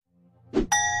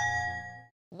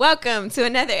Welcome to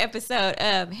another episode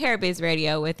of Hair Biz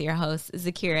Radio with your hosts,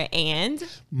 Zakira and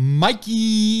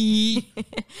Mikey.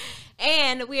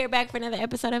 And we are back for another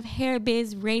episode of Hair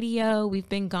Biz Radio. We've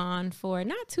been gone for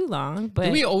not too long, but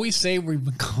Do we always say we've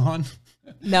been gone?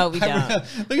 No, we don't.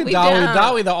 Look at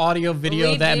Dolly, the audio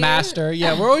video, that master.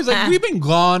 Yeah, we're always like, we've been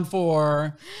gone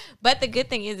for. But the good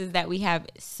thing is that we have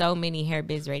so many Hair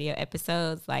Biz Radio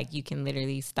episodes. Like, you can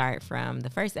literally start from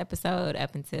the first episode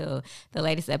up until the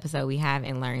latest episode we have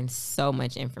and learn so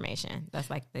much information. That's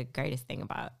like the greatest thing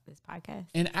about this podcast.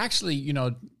 And actually, you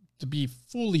know, to be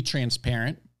fully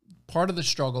transparent, part of the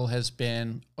struggle has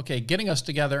been, getting us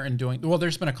together and doing,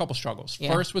 there's been a couple struggles.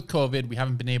 Yeah. First, with COVID, we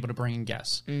haven't been able to bring in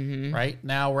guests, right?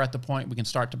 Now we're at the point we can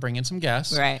start to bring in some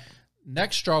guests. Right.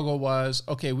 Next struggle was,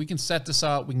 we can set this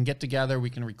up, we can get together, we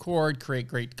can record, create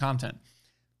great content.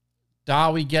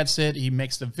 Dolly gets it. He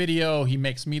makes the video. He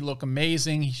makes me look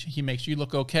amazing. He makes you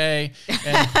look okay.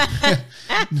 And,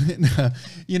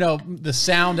 you know, the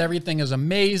sound, everything is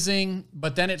amazing.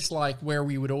 But then it's like where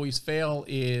we would always fail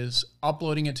is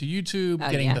uploading it to YouTube,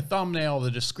 getting the thumbnail, the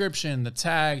description, the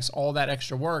tags, all that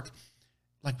extra work.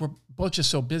 Like, we're both just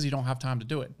so busy, don't have time to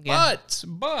do it. Yeah.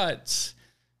 But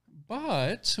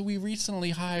we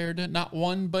recently hired not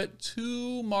one, but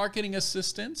two marketing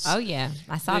assistants. Oh, yeah.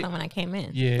 I saw them when I came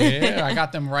in. Yeah. I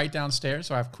got them right downstairs,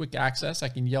 so I have quick access. I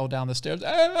can yell down the stairs,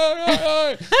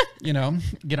 you know,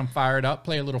 get them fired up,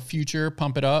 play a little Future,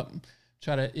 pump it up.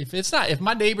 Try to, if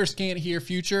my neighbors can't hear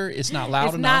Future, it's not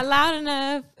loud enough. It's not loud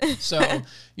enough. So,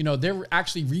 you know, they're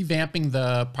actually revamping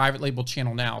the Private Label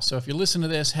channel now. So if you listen to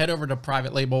this, head over to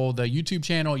Private Label, the YouTube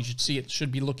channel. You should see it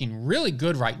should be looking really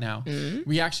good right now.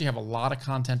 We actually have a lot of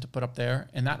content to put up there.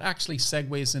 And that actually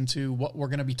segues into what we're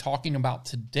going to be talking about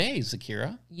today,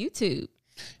 Zakira. YouTube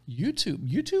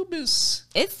is...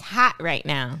 It's hot right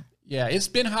now. Yeah, it's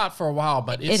been hot for a while,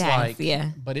 but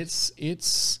but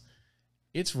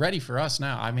it's ready for us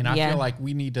now. I mean, I feel like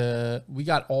we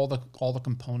got all the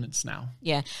components now.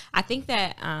 Yeah. I think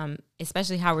that,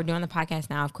 especially how we're doing the podcast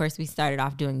now, of course, we started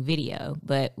off doing video,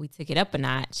 but we took it up a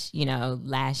notch, you know,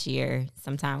 last year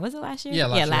sometime. Was it last year? Yeah,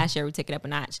 last year we took it up a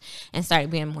notch and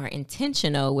started being more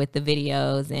intentional with the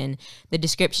videos and the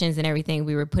descriptions and everything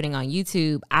we were putting on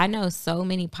YouTube. I know so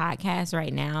many podcasts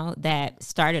right now that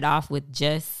started off with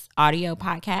just audio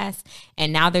podcasts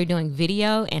and now they're doing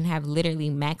video and have literally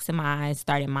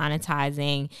started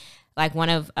monetizing. Like one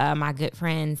of my good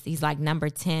friends, he's like number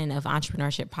 10 of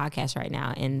entrepreneurship podcasts right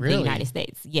now in the United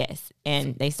States. Yes.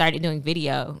 And they started doing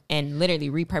video and literally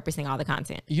repurposing all the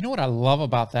content. You know what I love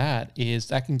about that is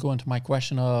that can go into my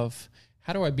question of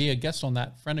how do I be a guest on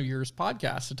that friend of yours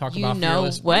podcast to talk about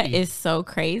Fearless Beauty? What is so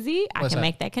crazy? I can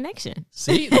make that connection.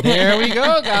 See, there we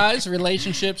go, guys.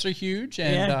 Relationships are huge,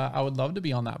 and I would love to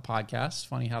be on that podcast. It's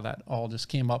funny how that all just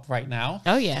came up right now.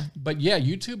 Oh, yeah. But yeah,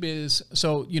 YouTube is,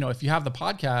 so, you know, if you have the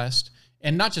podcast,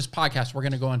 and not just podcasts, we're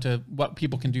going to go into what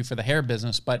people can do for the hair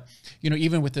business. But, you know,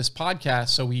 even with this podcast,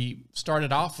 so we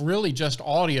started off really just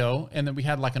audio, and then we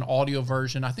had like an audio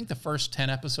version. I think the first 10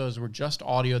 episodes were just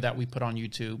audio that we put on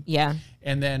YouTube. Yeah.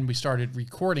 And then we started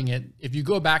recording it. If you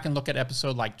go back and look at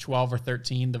episode like 12 or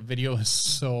 13, the video is it's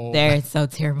so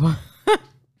terrible.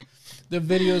 The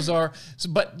videos are,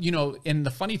 but, you know, and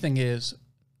the funny thing is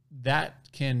that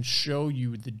can show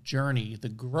you the journey, the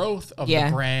growth of the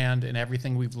brand and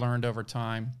everything we've learned over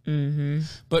time.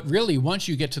 But really, once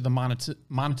you get to the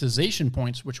monetization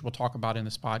points, which we'll talk about in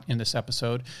this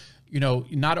episode, you know,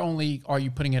 not only are you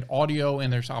putting it audio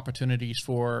and there's opportunities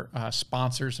for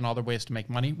sponsors and other ways to make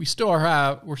money. We're still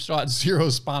at 0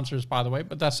 sponsors, by the way,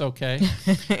 but that's okay.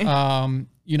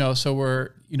 You know, so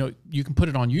you can put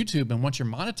it on YouTube, and once you're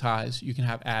monetized, you can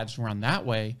have ads run that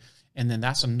way. And then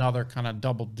that's another kind of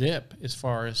double dip as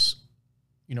far as,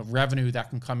 you know, revenue that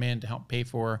can come in to help pay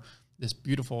for this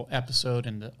beautiful episode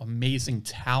and the amazing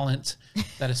talent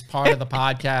that is part of the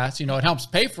podcast. You know, it helps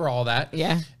pay for all that.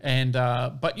 Yeah. And,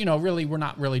 but, you know, really, we're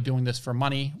not really doing this for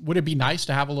money. Would it be nice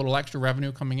to have a little extra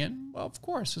revenue coming in? Well, of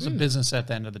course, it's a business at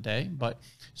the end of the day, but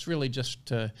it's really just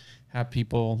to have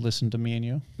people listen to me and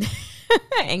you.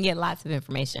 And get lots of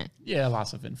information. Yeah,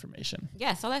 lots of information.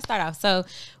 Yeah, so let's start off. So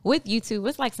with YouTube,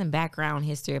 what's like some background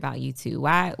history about YouTube?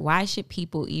 Why should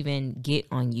people even get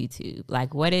on YouTube?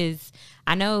 Like,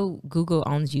 I know Google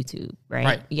owns YouTube, right?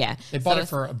 Right. Yeah. They bought it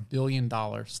for $1 billion.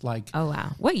 Like, oh,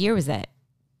 wow. What year was that?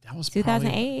 That was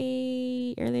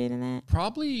 2008, earlier than that?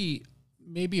 Probably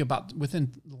maybe about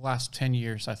within the last 10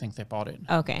 years, I think they bought it.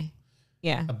 Okay.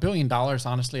 Yeah. $1 billion,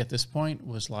 honestly, at this point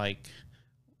was like,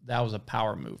 that was a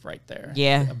power move right there.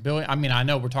 Yeah. $1 billion. I mean, I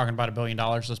know we're talking about $1 billion,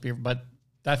 but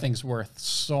that thing's worth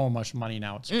so much money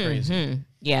now. It's crazy.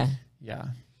 Yeah. Yeah.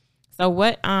 So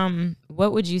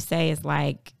what would you say is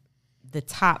like the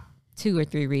top 2 or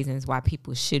 3 reasons why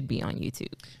people should be on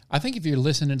YouTube? I think if you're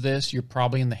listening to this, you're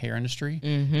probably in the hair industry.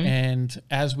 Mm-hmm. And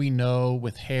as we know,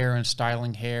 with hair and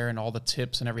styling hair and all the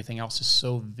tips and everything else is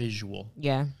so visual.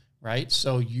 Yeah. Right?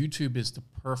 So YouTube is the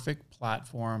perfect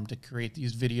platform to create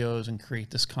these videos and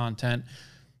create this content,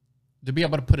 to be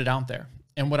able to put it out there.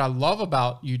 And what I love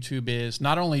about YouTube is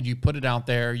not only do you put it out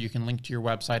there, you can link to your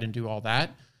website and do all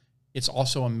that. It's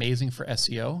also amazing for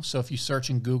SEO. So if you search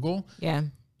in Google, yeah,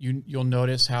 you'll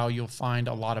notice how you'll find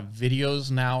a lot of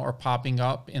videos now are popping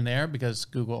up in there because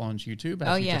Google owns YouTube,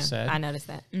 as you just said. I noticed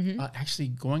that. Mm-hmm. Actually,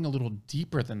 going a little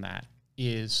deeper than that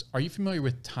is, are you familiar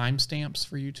with timestamps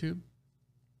for YouTube?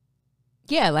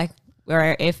 Yeah, like,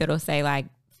 or if it'll say like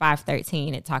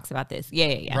 5:13, it talks about this.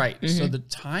 Yeah. Right. Mm-hmm. So the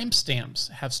timestamps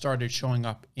have started showing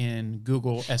up in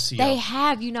Google SEO. They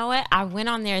have. You know what? I went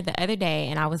on there the other day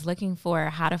and I was looking for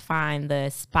how to find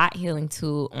the spot healing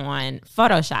tool on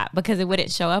Photoshop because it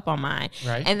wouldn't show up on mine.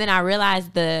 Right. And then I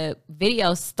realized the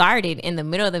video started in the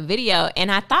middle of the video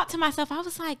and I thought to myself, I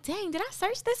was like, dang, did I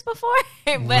search this before?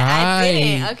 But I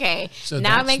didn't. Okay. So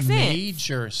now it makes sense.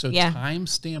 Major. So time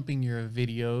stamping your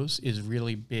videos is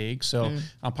really big. So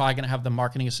I'm probably going to have the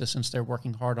marketing assistants. They're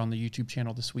working hard on the YouTube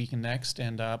channel this week and next,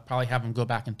 and probably have them go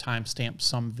back and timestamp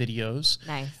some videos.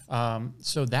 Nice.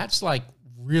 So that's like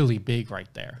really big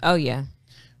right there. Oh yeah,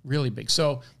 really big.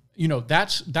 So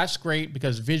that's great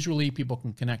because visually people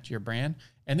can connect to your brand,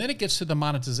 and then it gets to the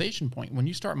monetization point. When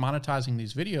you start monetizing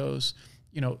these videos,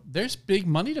 there's big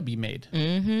money to be made.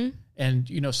 Mm-hmm.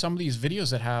 And some of these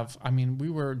videos that have,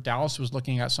 Dallas was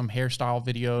looking at some hairstyle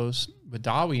videos with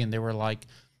Dawi, and they were like,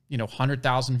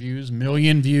 100,000 views,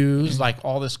 million views, like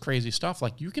all this crazy stuff.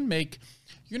 Like you're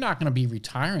not going to be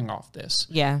retiring off this.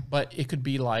 Yeah. But it could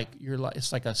be like,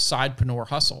 it's like a sidepreneur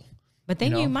hustle. But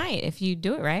then you might, if you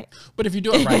do it right. But if you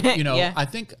do it right, Yeah. I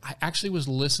think I actually was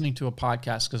listening to a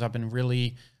podcast because I've been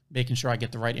really making sure I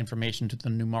get the right information to the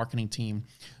new marketing team.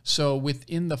 So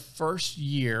within the first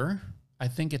year, I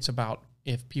think it's about,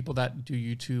 if people that do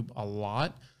YouTube a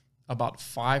lot, about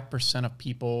 5% of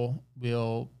people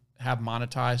will have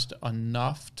monetized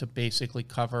enough to basically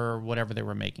cover whatever they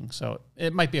were making. So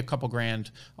it might be a couple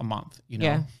grand a month,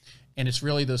 Yeah. And it's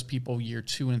really those people year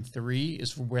 2 and 3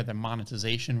 is where the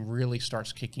monetization really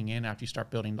starts kicking in after you start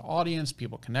building the audience,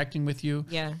 people connecting with you.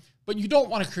 Yeah. But you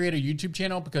don't want to create a YouTube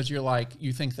channel because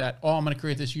you think that, I'm going to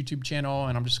create this YouTube channel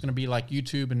and I'm just going to be like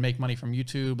YouTube and make money from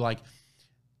YouTube. Like,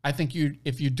 I think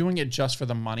if you're doing it just for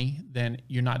the money, then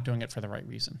you're not doing it for the right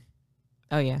reason.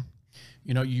 Oh yeah.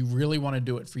 You really want to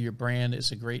do it for your brand.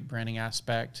 It's a great branding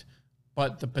aspect,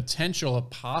 but the potential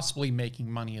of possibly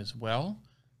making money as well,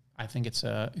 I think it's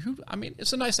a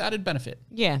nice added benefit.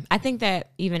 Yeah. I think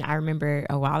that even I remember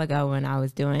a while ago when I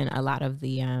was doing a lot of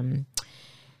the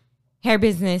hair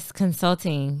business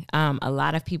consulting, a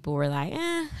lot of people were like,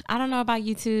 I don't know about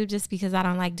YouTube just because I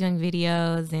don't like doing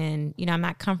videos and, I'm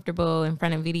not comfortable in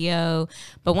front of video.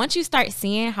 But once you start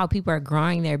seeing how people are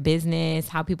growing their business,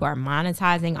 how people are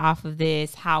monetizing off of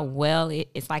this, how well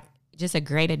it's like just a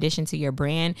great addition to your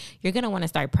brand, you're going to want to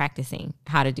start practicing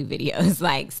how to do videos.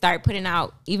 Like start putting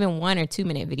out even 1 or 2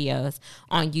 minute videos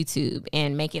on YouTube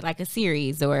and make it like a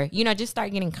series or, just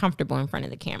start getting comfortable in front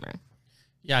of the camera.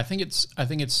 Yeah, I think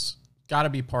it's got to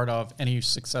be part of any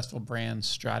successful brand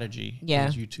strategy. Yeah.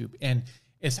 Is YouTube. And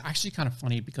it's actually kind of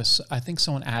funny because I think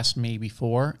someone asked me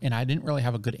before and I didn't really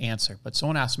have a good answer, but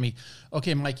someone asked me,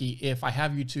 okay, Mikey, if I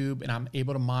have YouTube and I'm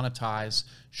able to monetize,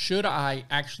 should I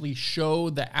actually show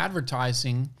the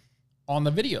advertising on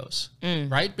the videos,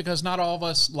 right? Because not all of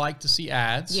us like to see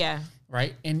ads. Yeah.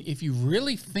 Right. And if you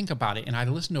really think about it, and I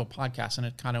listened to a podcast and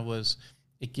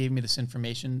it gave me this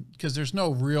information because there's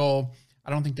no real,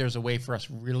 I don't think there's a way for us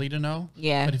really to know.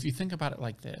 Yeah. But if you think about it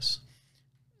like this,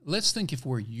 let's think if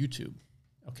we're YouTube.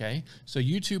 Okay, so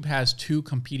YouTube has 2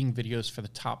 competing videos for the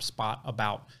top spot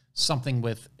about something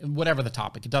with whatever the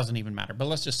topic. It doesn't even matter. But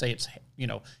let's just say it's,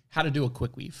 how to do a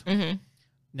quick weave. Mm-hmm.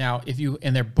 Now,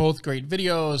 and they're both great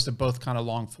videos. They're both kind of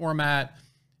long format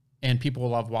and people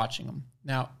love watching them.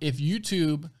 Now, if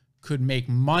YouTube could make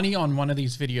money on one of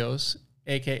these videos,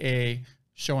 AKA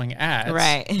showing ads.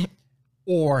 Right.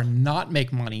 Or not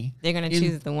make money. They're going to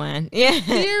choose the one. Yeah. In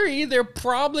theory, they're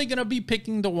probably going to be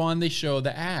picking the one they show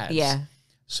the ads. Yeah.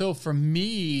 So for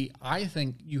me, I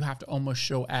think you have to almost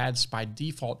show ads by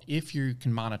default if you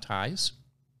can monetize.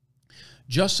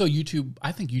 Just so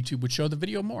I think YouTube would show the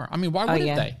video more. I mean, why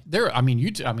wouldn't they?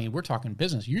 YouTube, we're talking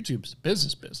business. YouTube's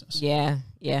business. Yeah.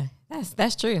 Yeah.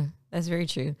 That's true. That's very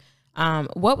true.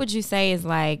 What would you say is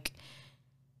like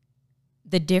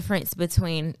the difference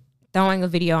between throwing a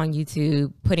video on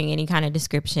YouTube, putting any kind of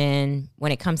description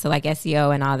when it comes to like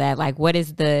SEO and all that, like what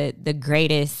is the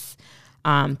greatest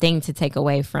thing to take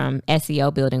away from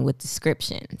SEO building with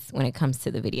descriptions when it comes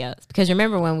to the videos? Because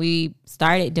remember when we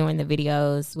started doing the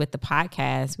videos with the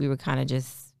podcast, we were kind of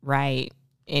just write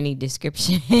any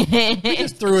description. We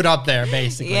just threw it up there,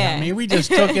 basically. Yeah. I mean, we just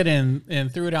took it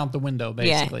and threw it out the window,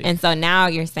 basically. Yeah. And so now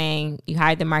you're saying you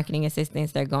hired the marketing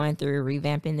assistants. They're going through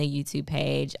revamping the YouTube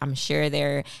page. I'm sure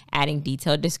they're adding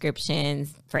detailed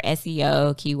descriptions for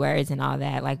SEO, keywords, and all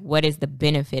that. Like, what is the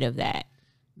benefit of that?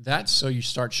 That's so you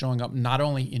start showing up not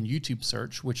only in YouTube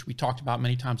search, which we talked about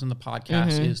many times in the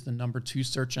podcast, is the #2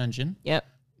 search engine. Yep.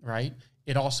 Right.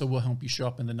 It also will help you show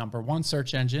up in the #1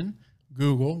 search engine,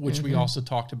 Google, which we also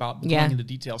talked about going into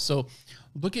detail. So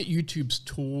look at YouTube's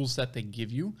tools that they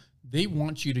give you. They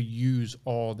want you to use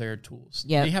all their tools.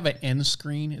 Yep. They have an end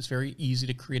screen. It's very easy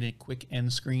to create a quick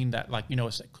end screen that, like, you know,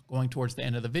 it's going towards the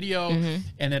end of the video,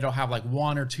 and it'll have like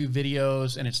 1 or 2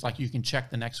 videos, and it's like you can check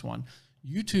the next one.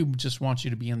 YouTube just wants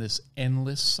you to be in this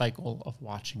endless cycle of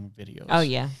watching videos. Oh,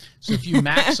 yeah. So if you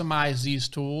maximize these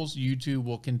tools, YouTube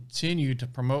will continue to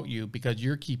promote you because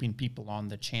you're keeping people on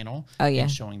the channel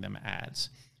and showing them ads,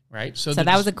 right? So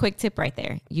that was a quick tip right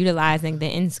there, utilizing the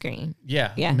end screen.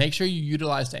 Yeah. Make sure you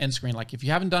utilize the end screen. Like if you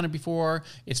haven't done it before,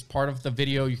 it's part of the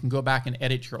video. You can go back and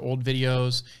edit your old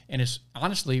videos, and it's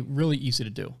honestly really easy to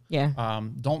do. Yeah.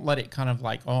 Don't let it kind of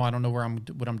like, oh, I don't know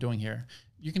what I'm doing here.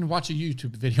 You can watch a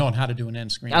YouTube video on how to do an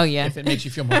end screen if it makes you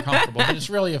feel more comfortable. But it's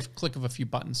really a click of a few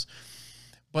buttons.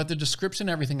 But the description,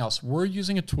 everything else, we're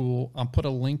using a tool. I'll put a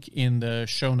link in the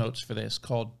show notes for this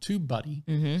called TubeBuddy.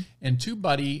 And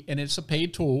TubeBuddy, and it's a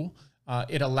paid tool.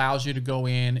 It allows you to go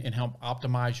in and help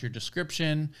optimize your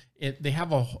description. They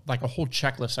have a whole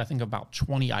checklist, I think about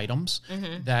 20 items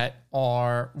that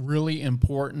are really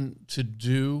important to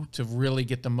do to really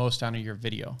get the most out of your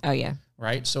video. Oh, yeah.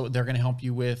 Right. So they're going to help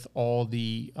you with all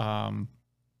the,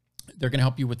 they're going to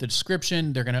help you with the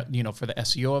description. They're going to, you know, for the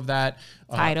SEO of that.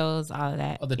 Titles, all of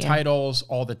that. The titles,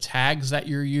 all the tags that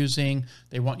you're using.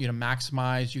 They want you to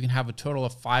maximize. You can have a total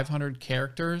of 500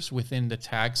 characters within the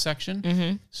tag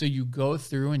section. So you go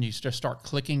through and you just start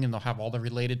clicking and they'll have all the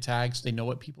related tags. They know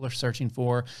what people are searching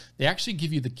for. They actually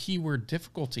give you the keyword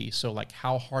difficulty. So like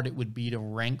how hard it would be to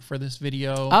rank for this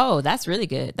video. Oh, that's really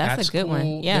good. That's a good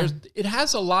one. Yeah. It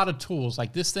has a lot of tools.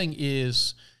 Like this thing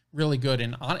is really good.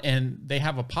 And they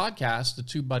have a podcast, the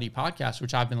TubeBuddy podcast,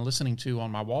 which I've been listening to on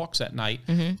my walks at night,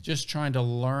 just trying to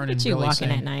learn and really walking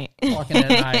at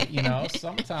night, you know,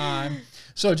 sometime.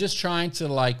 So just trying to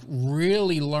like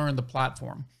really learn the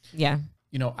platform. Yeah.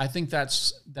 You know, I think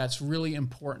that's really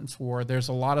important there's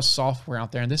a lot of software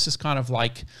out there. And this is kind of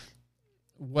like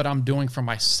what I'm doing for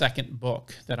my second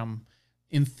book that I'm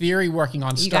in theory working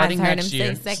on starting next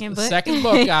year. Second book? Second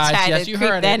book, guys. Yes, you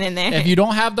heard it. In there. If you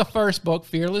don't have the first book,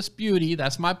 Fearless Beauty,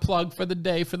 that's my plug for the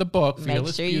day for the book,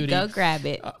 Fearless Beauty. Make sure you go grab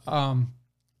it.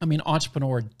 I mean,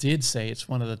 Entrepreneur did say it's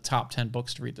one of the top 10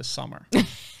 books to read this summer.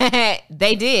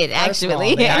 They did,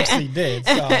 actually. They actually did.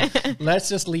 So let's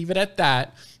just leave it at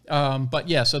that. But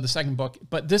yeah, so the second book.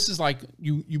 But this is like,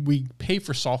 we pay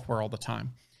for software all the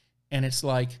time. And it's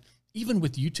like, even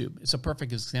with YouTube, it's a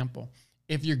perfect example.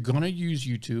 If you're going to use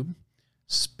YouTube,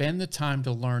 spend the time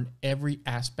to learn every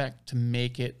aspect to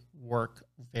make it work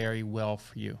very well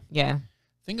for you. Yeah.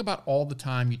 Think about all the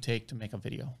time you take to make a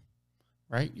video,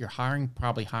 right? You're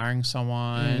probably hiring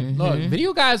someone. Look,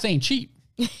 video guys ain't cheap.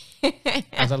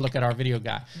 As I look at our video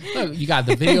guy. Look, you got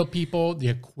the video people, the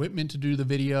equipment to do the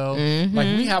video.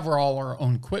 Like we have all our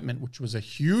own equipment, which was a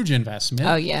huge investment.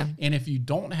 Oh, yeah. And if you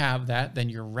don't have that, then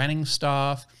you're renting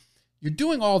stuff. You're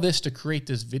doing all this to create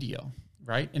this video.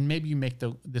 Right? And maybe you make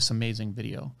this amazing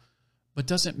video, but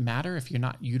does it matter if you're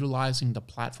not utilizing the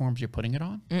platforms you're putting it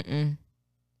on? It's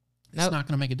not going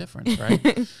to make a difference,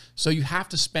 right? So you have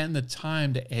to spend the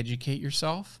time to educate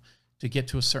yourself to get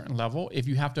to a certain level. If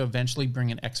you have to eventually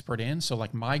bring an expert in. So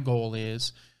like my goal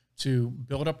is to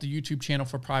build up the YouTube channel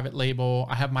for Private Label.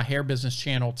 I have my hair business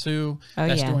channel too.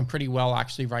 That's doing pretty well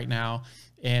actually right now.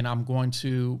 And I'm going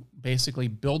to basically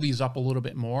build these up a little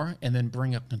bit more and then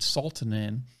bring a consultant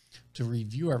in to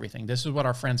review everything. This is what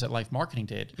our friends at Life Marketing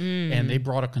did. And they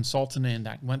brought a consultant in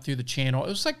that went through the channel. It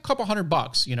was like a couple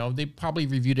 $100, you know, they probably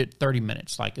reviewed it 30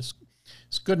 minutes. Like it's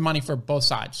good money for both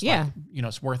sides. Yeah. Like, you know,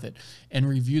 it's worth it. And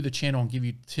review the channel and give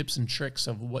you tips and tricks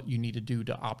of what you need to do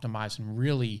to optimize and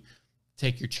really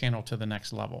take your channel to the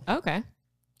next level. Okay.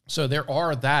 So there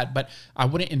are that, but I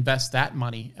wouldn't invest that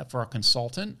money for a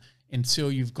consultant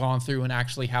until you've gone through and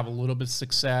actually have a little bit of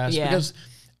success. Yeah. Because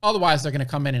otherwise, they're going to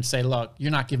come in and say, look, you're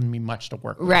not giving me much to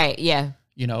work with. Right, yeah.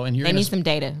 You know, and they need some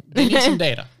data. They need some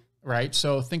data. right?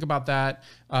 So think about that.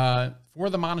 For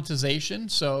the monetization,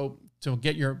 so to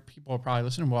get your people are probably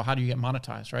listening, well, how do you get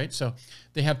monetized, right? So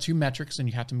they have 2 metrics and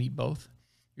you have to meet both.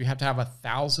 You have to have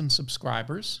 1,000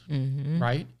 subscribers,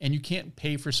 right? And you can't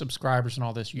pay for subscribers and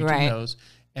all this. YouTube knows.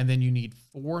 And then you need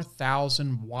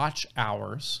 4,000 watch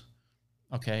hours.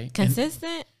 Okay.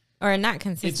 Consistent or not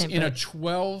consistent? It's in a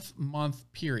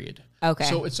 12-month period. Okay.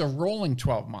 So it's a rolling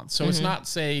 12 months. So it's not,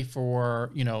 say, for,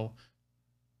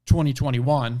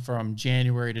 2021 from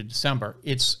January to December.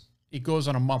 It goes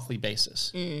on a monthly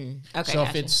basis. Okay. So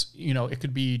if it's, it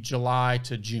could be July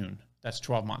to June. That's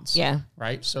 12 months. Yeah.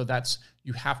 Right. So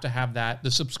you have to have that.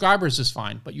 The subscribers is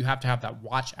fine, but you have to have that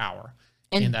watch hour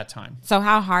in that time. So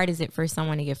how hard is it for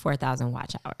someone to get 4,000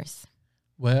 watch hours?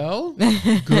 Well,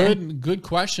 good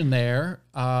question there.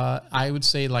 I would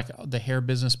say like the Hair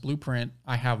Business Blueprint,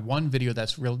 I have one video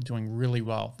that's doing really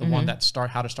well. The one that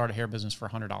how to start a hair business for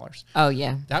 $100. Oh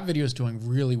yeah. That video is doing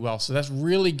really well. So that's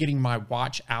really getting my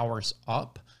watch hours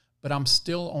up, but I'm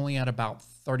still only at about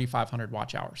 3,500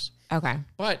 watch hours. Okay.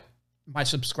 But my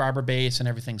subscriber base and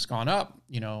everything's gone up.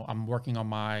 I'm working on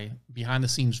my behind the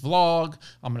scenes vlog.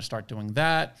 I'm going to start doing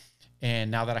that.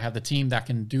 And now that I have the team that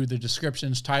can do the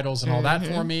descriptions, titles, and all that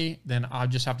for me, then I'll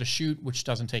just have to shoot, which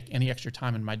doesn't take any extra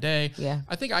time in my day. Yeah.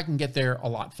 I think I can get there a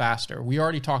lot faster. We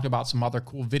already talked about some other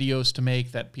cool videos to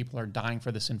make that people are dying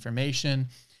for this information.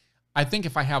 I think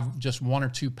if I have just 1 or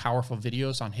 2 powerful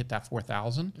videos, I'll hit that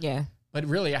 4,000. Yeah. But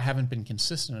really, I haven't been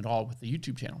consistent at all with the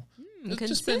YouTube channel.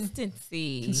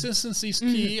 Consistency. Consistency's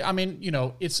key. I mean,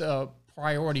 it's a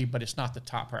priority, but it's not the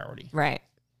top priority. Right.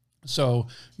 So,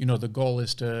 the goal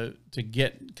is to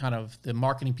get kind of the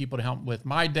marketing people to help with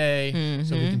my day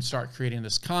so we can start creating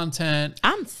this content.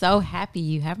 I'm so happy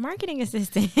you have marketing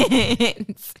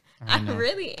assistants. I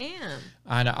really am.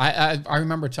 I know. I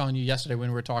remember telling you yesterday when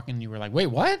we were talking, you were like, wait,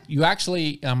 what? You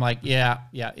actually, I'm like, yeah,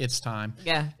 it's time.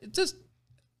 Yeah. It just,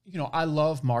 I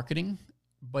love marketing,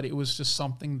 but it was just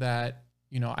something that,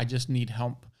 I just need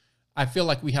help. I feel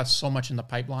like we have so much in the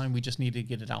pipeline. We just need to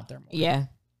get it out there more. Yeah.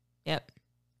 Yep.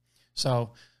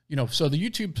 So, so the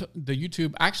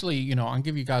YouTube, actually, I'll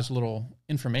give you guys a little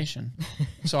information.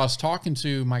 So I was talking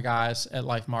to my guys at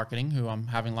Life Marketing, who I'm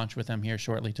having lunch with them here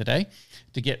shortly today,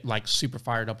 to get like super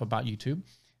fired up about YouTube.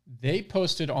 They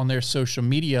posted on their social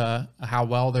media how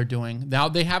well they're doing. Now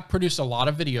they have produced a lot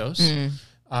of videos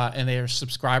and their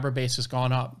subscriber base has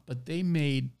gone up, but they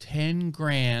made 10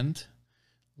 grand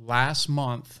last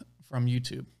month from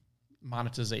YouTube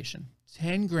monetization.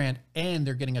 10 grand, and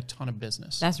they're getting a ton of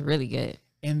business. That's really good.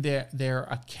 And their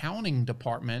accounting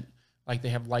department, like they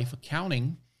have Life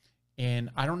Accounting, and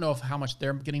I don't know how much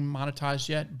they're getting monetized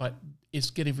yet, but it's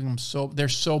getting them they're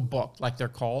so booked, like their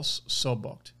calls so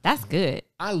booked. That's good.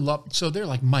 So they're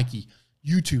like, Mikey,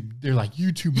 YouTube. They're like,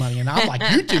 YouTube money. And I'm like,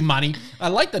 YouTube money? I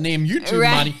like the name YouTube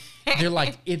money. They're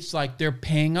like, it's like they're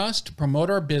paying us to promote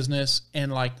our business,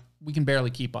 and like we can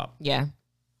barely keep up. Yeah.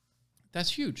 That's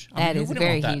huge. That is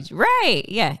very huge. Right.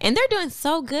 Yeah. And they're doing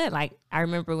so good. Like I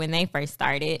remember when they first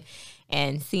started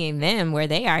and seeing them where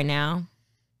they are now.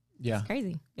 Yeah. It's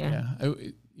crazy. Yeah.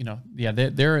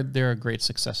 They're a great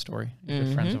success story.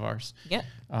 Good friends of ours. Yep.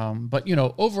 But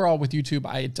overall with YouTube,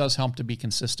 it does help to be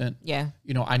consistent. Yeah.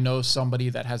 I know somebody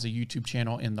that has a YouTube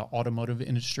channel in the automotive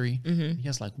industry. He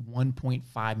has like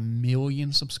 1.5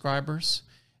 million subscribers,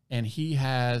 and he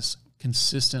has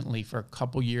consistently for a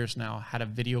couple years now had a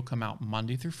video come out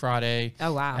Monday through Friday.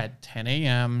 Oh wow. At 10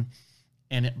 a.m.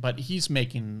 But he's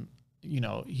making,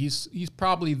 he's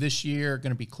probably this year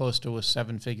going to be close to a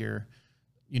 7-figure,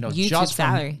 YouTube just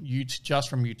salary. Just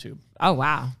from YouTube. Oh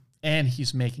wow. And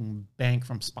he's making bank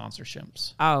from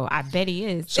sponsorships. Oh, I bet he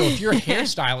is. So if you're a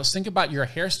hairstylist, think about you're a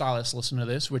hairstylist listening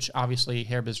to this, which obviously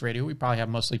Hair Biz Radio, we probably have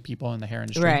mostly people in the hair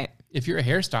industry. Right. If you're a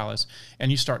hairstylist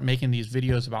and you start making these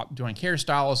videos about doing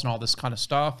hairstyles and all this kind of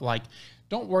stuff, like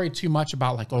don't worry too much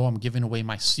about like, oh, I'm giving away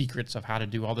my secrets of how to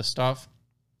do all this stuff.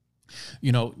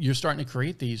 You're starting to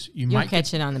create these. You might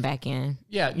catch it on the back end.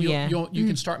 Yeah. You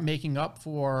can start making up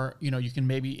for, you can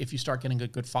maybe, if you start getting a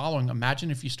good following,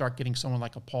 imagine if you start getting someone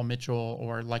like a Paul Mitchell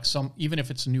or like even if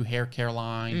it's a new hair care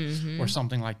line or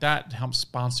something like that to help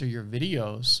sponsor your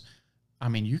videos. I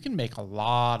mean, you can make a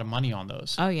lot of money on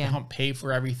those. Oh yeah. To help pay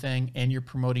for everything, and you're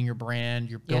promoting your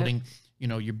brand. You're building,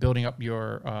 you're building up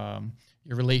your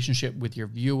relationship with your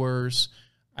viewers.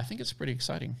 I think it's pretty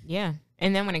exciting. Yeah.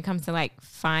 And then when it comes to like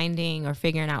finding or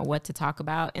figuring out what to talk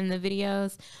about in the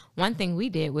videos, one thing we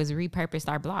did was repurposed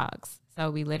our blogs.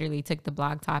 So we literally took the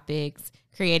blog topics,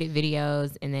 created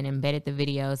videos, and then embedded the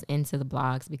videos into the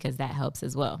blogs because that helps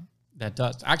as well. That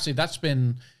does. Actually, that's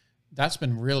been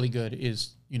really good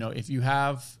is, if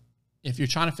you're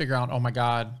trying to figure out, oh my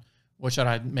God, what should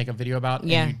I make a video about?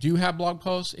 Yeah. And you do have blog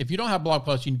posts. If you don't have blog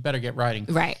posts, you better get writing.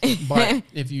 Right. But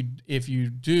if you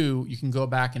do, you can go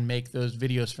back and make those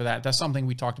videos for that. That's something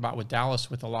we talked about with Dallas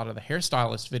with a lot of the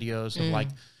hairstylist videos of like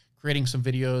creating some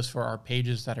videos for our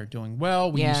pages that are doing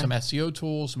well. We use some SEO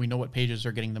tools. We know what pages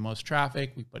are getting the most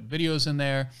traffic. We put videos in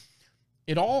there.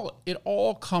 It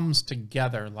all comes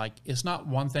together. Like, it's not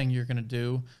one thing you're going to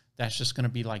do that's just going to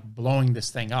be like blowing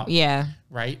this thing up. Yeah.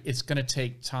 Right. It's going to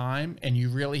take time, and you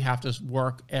really have to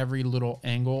work every little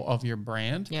angle of your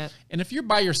brand. Yeah. And if you're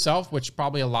by yourself, which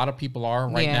probably a lot of people are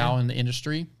right now in the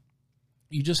industry,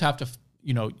 you just have to,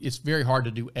 it's very hard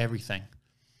to do everything.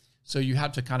 So you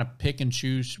have to kind of pick and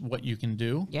choose what you can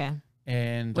do. Yeah.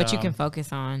 And what you can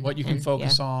focus on. What you can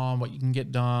focus on, what you can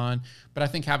get done. But I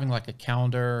think having like a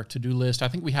calendar, to-do list, I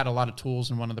think we had a lot of tools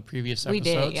in one of the previous episodes.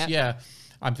 We did, Yeah.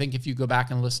 I think if you go back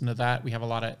and listen to that, we have a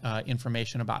lot of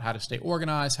information about how to stay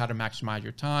organized, how to maximize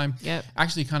your time. Yep.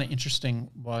 Actually, kind of interesting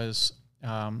was,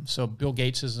 so Bill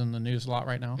Gates is in the news a lot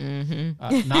right now.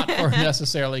 Not for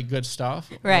necessarily good stuff.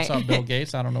 Right. What's up, Bill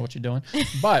Gates? I don't know what you're doing.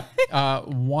 But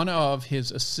one of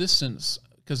his assistants,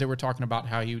 because they were talking about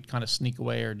how he would kind of sneak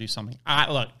away or do something. I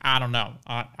don't know.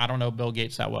 I don't know Bill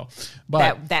Gates that well,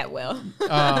 but that well,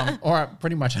 or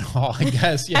pretty much at all, I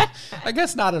guess. Yeah, I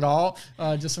guess not at all.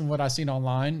 Just from what I've seen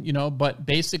online, But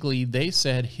basically, they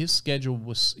said his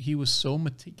schedule he was so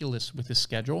meticulous with his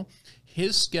schedule.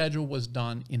 His schedule was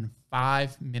done in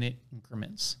 5-minute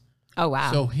increments. Oh wow!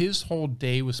 So his whole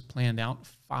day was planned out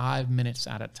 5 minutes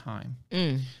at a time.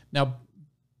 Now,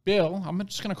 Bill, I'm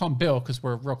just going to call him Bill because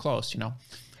we're real close,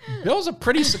 Bill's a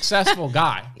pretty successful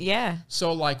guy. Yeah.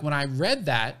 So like when I read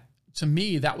that, to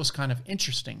me, that was kind of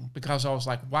interesting because I was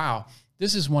like, wow,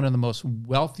 this is one of the most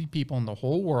wealthy people in the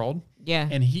whole world. Yeah.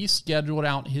 And he scheduled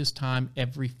out his time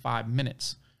every 5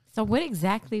 minutes. So what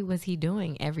exactly was he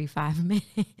doing every 5 minutes?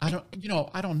 I don't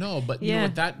know, but you know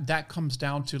what, that comes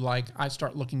down to, like, I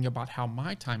start looking about how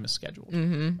my time is scheduled.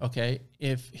 Okay.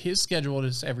 If his schedule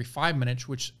is every 5 minutes,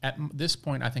 which at this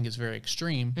point I think is very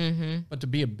extreme, but to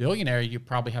be a billionaire, you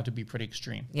probably have to be pretty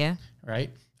extreme. Yeah. Right.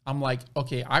 I'm like,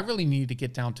 okay, I really need to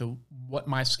get down to what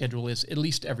my schedule is at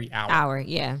least every hour.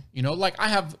 Yeah. Like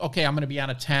I'm going to be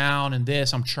out of town and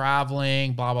I'm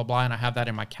traveling, blah, blah, blah. And I have that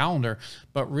in my calendar,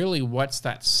 but really what's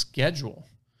that schedule?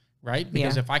 Right.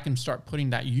 Because if I can start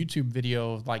putting that YouTube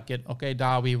video of like,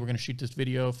 Dawi, we're going to shoot this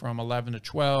video from 11 to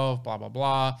 12, blah, blah,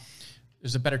 blah.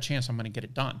 There's a better chance I'm going to get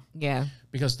it done. Yeah.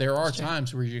 Because there are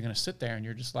times where you're going to sit there and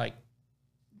you're just like,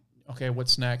 okay,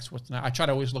 what's next? I try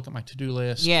to always look at my to-do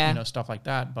list, stuff like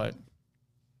that. But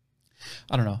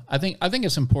I don't know. I think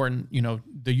it's important.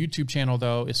 The YouTube channel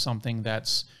though is something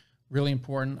that's really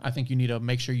important. I think you need to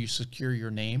make sure you secure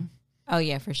your name. Oh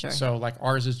yeah, for sure. So like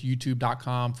ours is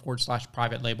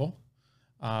youtube.com/private label.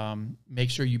 Make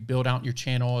sure you build out your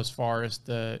channel as far as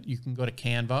you can go to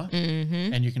Canva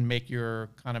and you can make your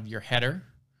header.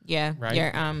 Yeah.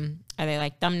 Right. Are they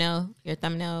like your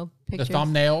thumbnail pictures? The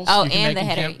thumbnails. Oh, and the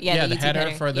header. The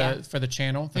header for the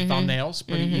channel. The thumbnails,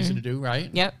 pretty easy to do,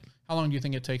 right? Yep. How long do you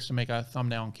think it takes to make a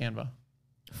thumbnail on Canva?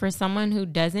 For someone who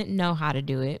doesn't know how to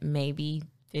do it, maybe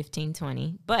 15,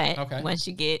 20. But once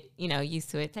you get, used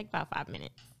to it, take about 5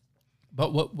 minutes.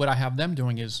 But what I have them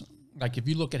doing is, like, if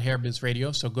you look at Hair Biz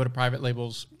Radio, so go to Private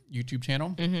Label's YouTube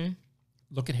channel,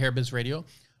 look at Hair Biz Radio.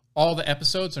 All the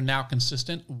episodes are now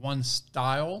consistent, one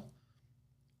style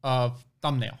of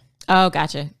thumbnail. Oh,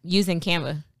 gotcha. Using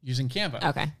Canva. Using Canva.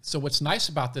 Okay. So what's nice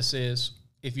about this is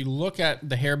if you look at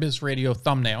the Hair Biz Radio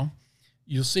thumbnail,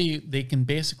 you'll see they can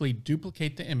basically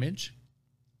duplicate the image.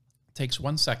 It takes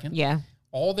 1 second. Yeah.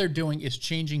 All they're doing is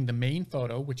changing the main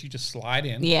photo, which you just slide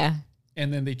in. Yeah.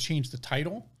 And then they change the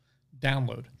title,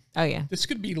 download. Oh, yeah. This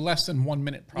could be less than 1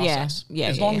 minute process. Yeah.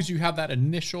 As long as you have that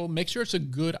initial, make sure it's a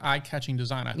good eye-catching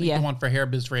design. I think the one for Hair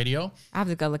Biz Radio. I have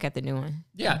to go look at the new one.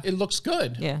 Yeah, it looks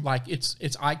good. Yeah. Like it's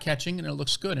eye-catching and it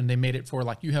looks good. And they made it for,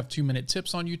 like, you have 2-minute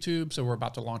tips on YouTube. So we're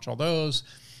about to launch all those.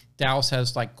 Dallas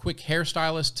has like quick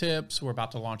hairstylist tips. We're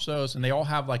about to launch those. And they all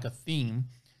have like a theme.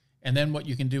 And then what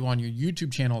you can do on your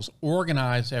YouTube channel is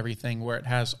organize everything where it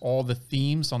has all the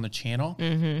themes on the channel.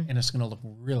 And it's going to look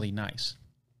really nice.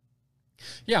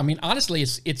 Yeah, I mean, honestly,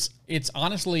 it's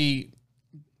honestly,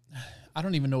 I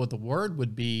don't even know what the word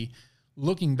would be.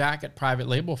 Looking back at Private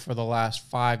Label for the last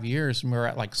 5 years, and we're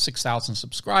at like 6,000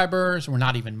 subscribers. We're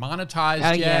not even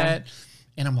monetized yet.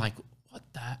 And I'm like, what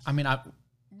the? I mean,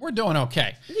 we're doing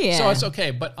okay. Yeah. So it's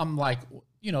okay. But I'm like,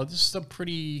 this is a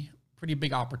pretty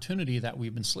big opportunity that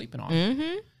we've been sleeping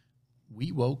on.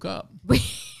 We woke up.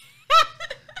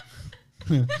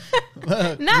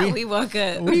 We woke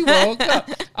up. We woke up.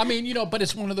 I mean, you know, but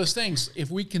it's one of those things. If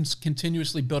we can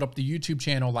continuously build up the YouTube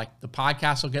channel, like the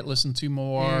podcast will get listened to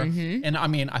more. Mm-hmm. And I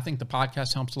mean, I think the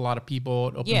podcast helps a lot of people.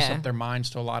 It opens up their minds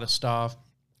to a lot of stuff.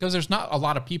 Because there's not a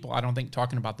lot of people, I don't think,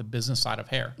 talking about the business side of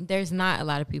hair. There's not a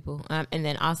lot of people. And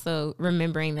then also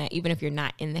remembering that even if you're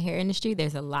not in the hair industry,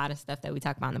 there's a lot of stuff that we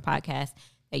talk about in the podcast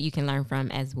that you can learn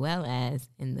from, as well as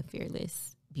in the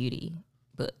Fearless Beauty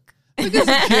book. Look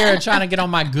at Kara trying to get on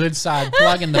my good side,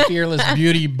 plugging the Fearless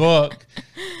Beauty book.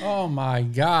 Oh, my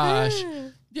gosh.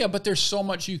 Yeah, but there's so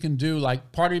much you can do.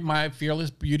 Like, part of my Fearless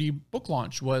Beauty book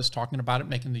launch was talking about it,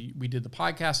 we did the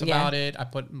podcast about it. I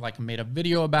made a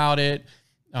video about it.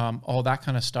 All that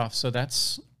kind of stuff. So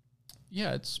it's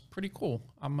pretty cool.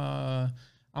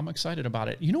 I'm excited about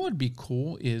it. You know what would be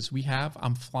cool is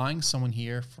I'm flying someone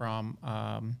here from,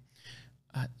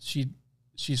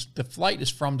 the flight is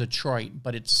from Detroit,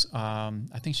 but it's,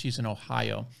 I think she's in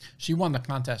Ohio. She won the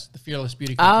contest, the Fearless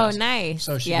Beauty contest. Oh, nice.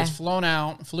 So she was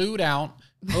flew out,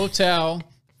 hotel,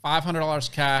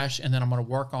 $500 cash, and then I'm going to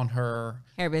work on her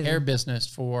hair business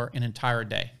for an entire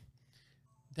day.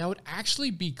 That would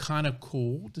actually be kind of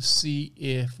cool to see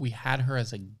if we had her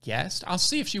as a guest. I'll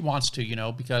see if she wants to, you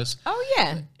know, because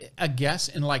a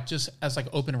guest and just as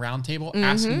open roundtable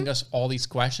asking us all these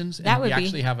questions, and we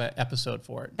actually have an episode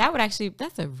for it.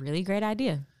 That's a really great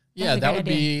idea. That would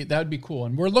be cool.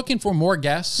 And we're looking for more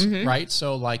guests, right?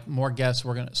 So more guests.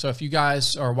 So if you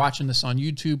guys are watching this on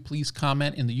YouTube, please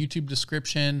comment in the YouTube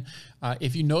description.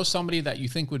 If you know somebody that you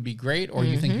think would be great, or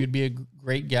you think you'd be a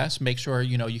great guest, make sure,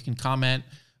 you know, you can comment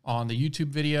on the YouTube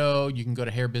video. You can go to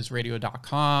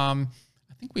hairbizradio.com.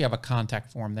 I think we have a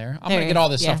contact form there. I'm going to get all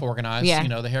this stuff organized, you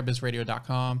know, the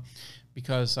hairbizradio.com,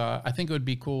 because I think it would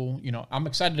be cool. You know, I'm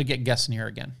excited to get guests in here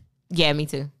again. Yeah, me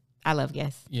too. I love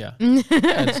guests. Yeah.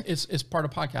 It's part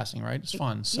of podcasting, right? It's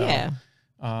fun. So,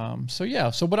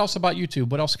 So what else about YouTube?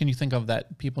 What else can you think of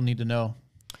that people need to know?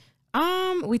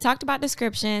 We talked about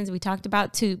descriptions. We talked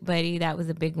about TubeBuddy. That was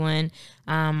a big one.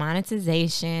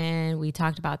 Monetization. We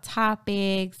talked about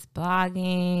topics,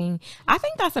 blogging. I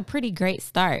think that's a pretty great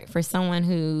start for someone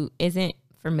who isn't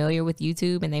familiar with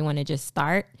YouTube and they want to just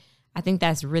start. I think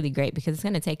that's really great because it's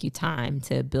going to take you time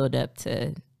to build up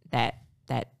to that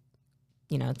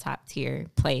you know, top tier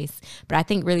place. But I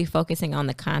think really focusing on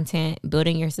the content,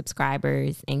 building your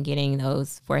subscribers, and getting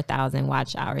those 4,000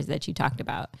 watch hours that you talked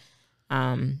about.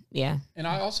 And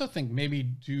I also think maybe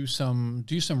do some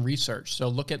research. So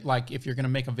look at if you're going to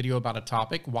make a video about a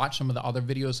topic, watch some of the other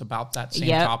videos about that same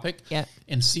topic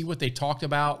and see what they talked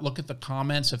about. Look at the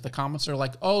comments. If the comments are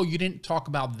like, oh, you didn't talk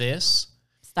about this,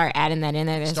 start adding that in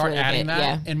there. Start adding that.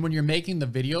 Yeah. And when you're making the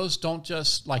videos, don't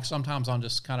just sometimes I'm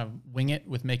just kind of wing it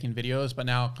with making videos, but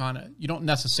now you don't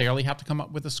necessarily have to come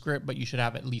up with a script, but you should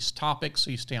have at least topics.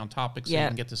 So you stay on topic so you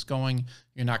can get this going.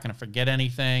 You're not going to forget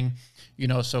anything, you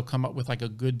know, so come up with a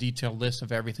good detailed list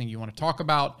of everything you want to talk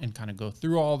about and kind of go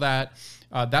through all that.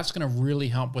 That's going to really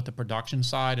help with the production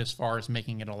side as far as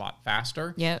making it a lot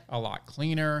faster, a lot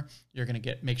cleaner. You're going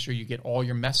to make sure you get all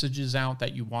your messages out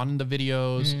that you want in the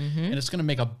videos. And it's going to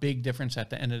make a big difference at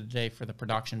the end of the day for the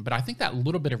production. But I think that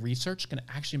little bit of research can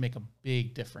actually make a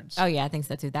big difference. Oh yeah, I think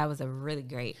so too. That was a really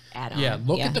great add-on. Yeah,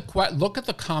 look at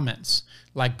the comments.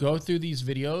 Go through these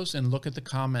videos and look at the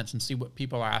comments and see what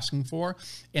people are asking for.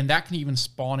 And that can even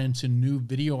spawn into new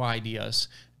video ideas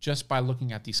just by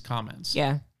looking at these comments.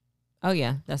 Yeah. Oh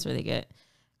yeah, that's really good.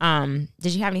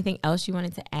 Did you have anything else you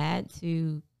wanted to add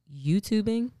to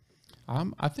YouTubing?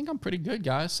 I think I'm pretty good,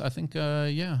 guys. I think,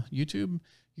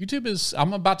 YouTube is,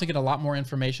 I'm about to get a lot more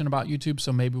information about YouTube.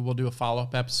 So maybe we'll do a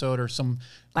follow-up episode or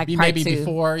maybe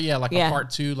before, a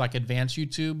part 2, advanced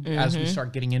YouTube as we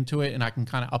start getting into it. And I can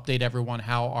kind of update everyone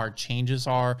how our changes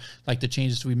are, the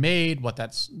changes we made, what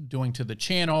that's doing to the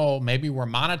channel. Maybe we're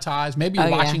monetized. Maybe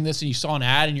you're watching this and you saw an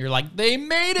ad and you're like, they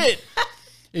made it.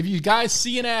 If you guys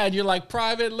see an ad, you're like,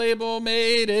 private label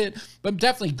made it. But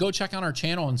definitely go check out our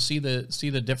channel and see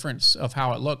the difference of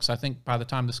how it looks. I think by the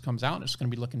time this comes out, it's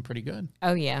going to be looking pretty good.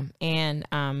 Oh, yeah. And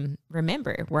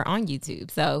remember, we're on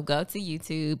YouTube. So go to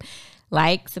YouTube,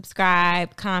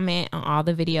 subscribe, comment on all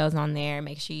the videos on there.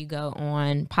 Make sure you go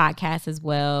on podcasts as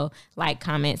well.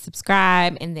 Comment,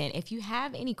 subscribe. And then if you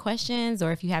have any questions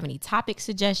or if you have any topic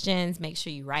suggestions, make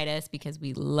sure you write us because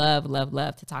we love, love,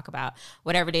 love to talk about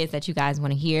whatever it is that you guys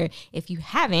want to hear. If you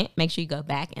haven't, make sure you go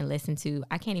back and listen to,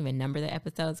 I can't even number the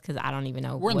episodes because I don't even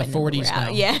know. We're in the 40s now.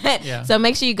 Yeah. So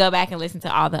make sure you go back and listen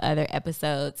to all the other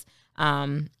episodes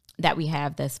that we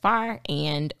have thus far,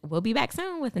 and we'll be back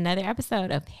soon with another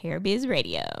episode of Hair Biz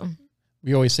Radio.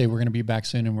 We always say we're going to be back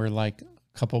soon, and we're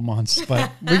couple months,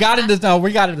 but we got it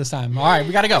this time. All right,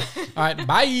 we got to go. All right,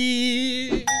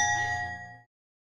 bye.